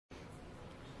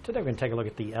Today we're going to take a look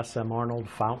at the SM Arnold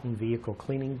fountain vehicle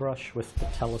cleaning brush with the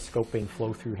telescoping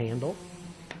flow-through handle.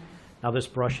 Now this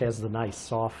brush has the nice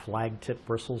soft flag tip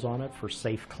bristles on it for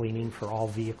safe cleaning for all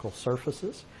vehicle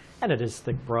surfaces, and it is a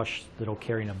thick brush that will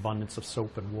carry an abundance of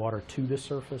soap and water to the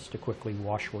surface to quickly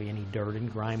wash away any dirt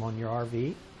and grime on your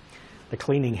RV. The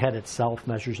cleaning head itself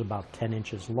measures about 10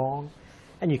 inches long,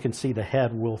 and you can see the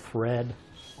head will thread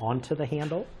onto the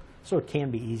handle, so it can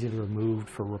be easily removed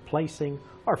for replacing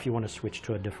or if you want to switch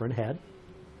to a different head.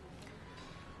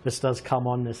 This does come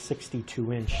on this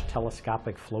 62-inch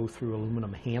telescopic flow-through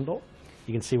aluminum handle.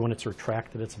 You can see when it's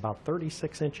retracted it's about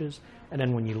 36 inches, and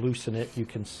then when you loosen it you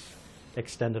can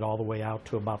extend it all the way out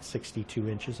to about 62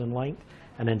 inches in length,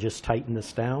 and then just tighten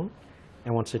this down,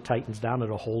 and once it tightens down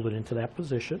it'll hold it into that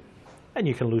position, and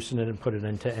you can loosen it and put it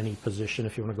into any position.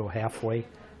 If you want to go halfway,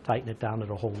 tighten it down,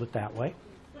 it'll hold it that way.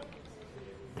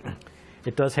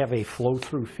 It does have a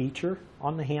flow-through feature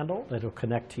on the handle that will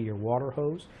connect to your water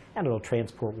hose, and it'll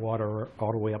transport water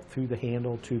all the way up through the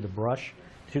handle to the brush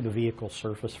to the vehicle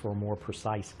surface for a more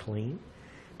precise clean.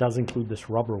 It does include this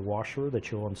rubber washer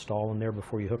that you'll install in there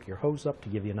before you hook your hose up to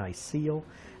give you a nice seal.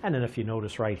 And then if you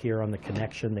notice right here on the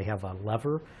connection they have a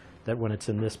lever that when it's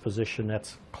in this position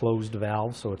that's closed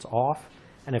valve, so it's off,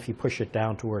 and if you push it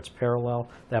down to where it's parallel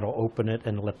that'll open it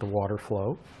and let the water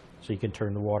flow. So you can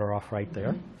turn the water off right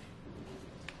there.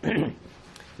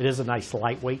 It is a nice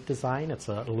lightweight design. It's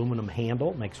an aluminum handle.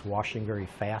 It makes washing very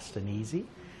fast and easy.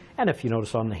 And if you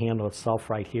notice on the handle itself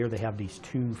right here, they have these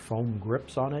two foam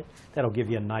grips on it. That'll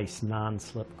give you a nice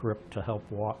non-slip grip to help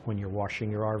when you're washing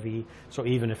your RV. So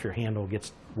even if your handle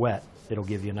gets wet, it'll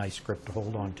give you a nice grip to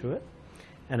hold on to it.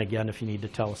 And again, if you need to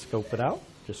telescope it out,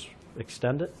 just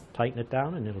extend it, tighten it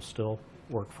down, and it'll still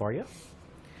work for you.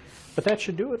 But that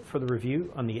should do it for the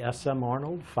review on the SM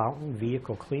Arnold Fountain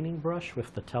Vehicle Cleaning Brush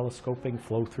with the telescoping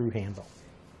flow-through handle.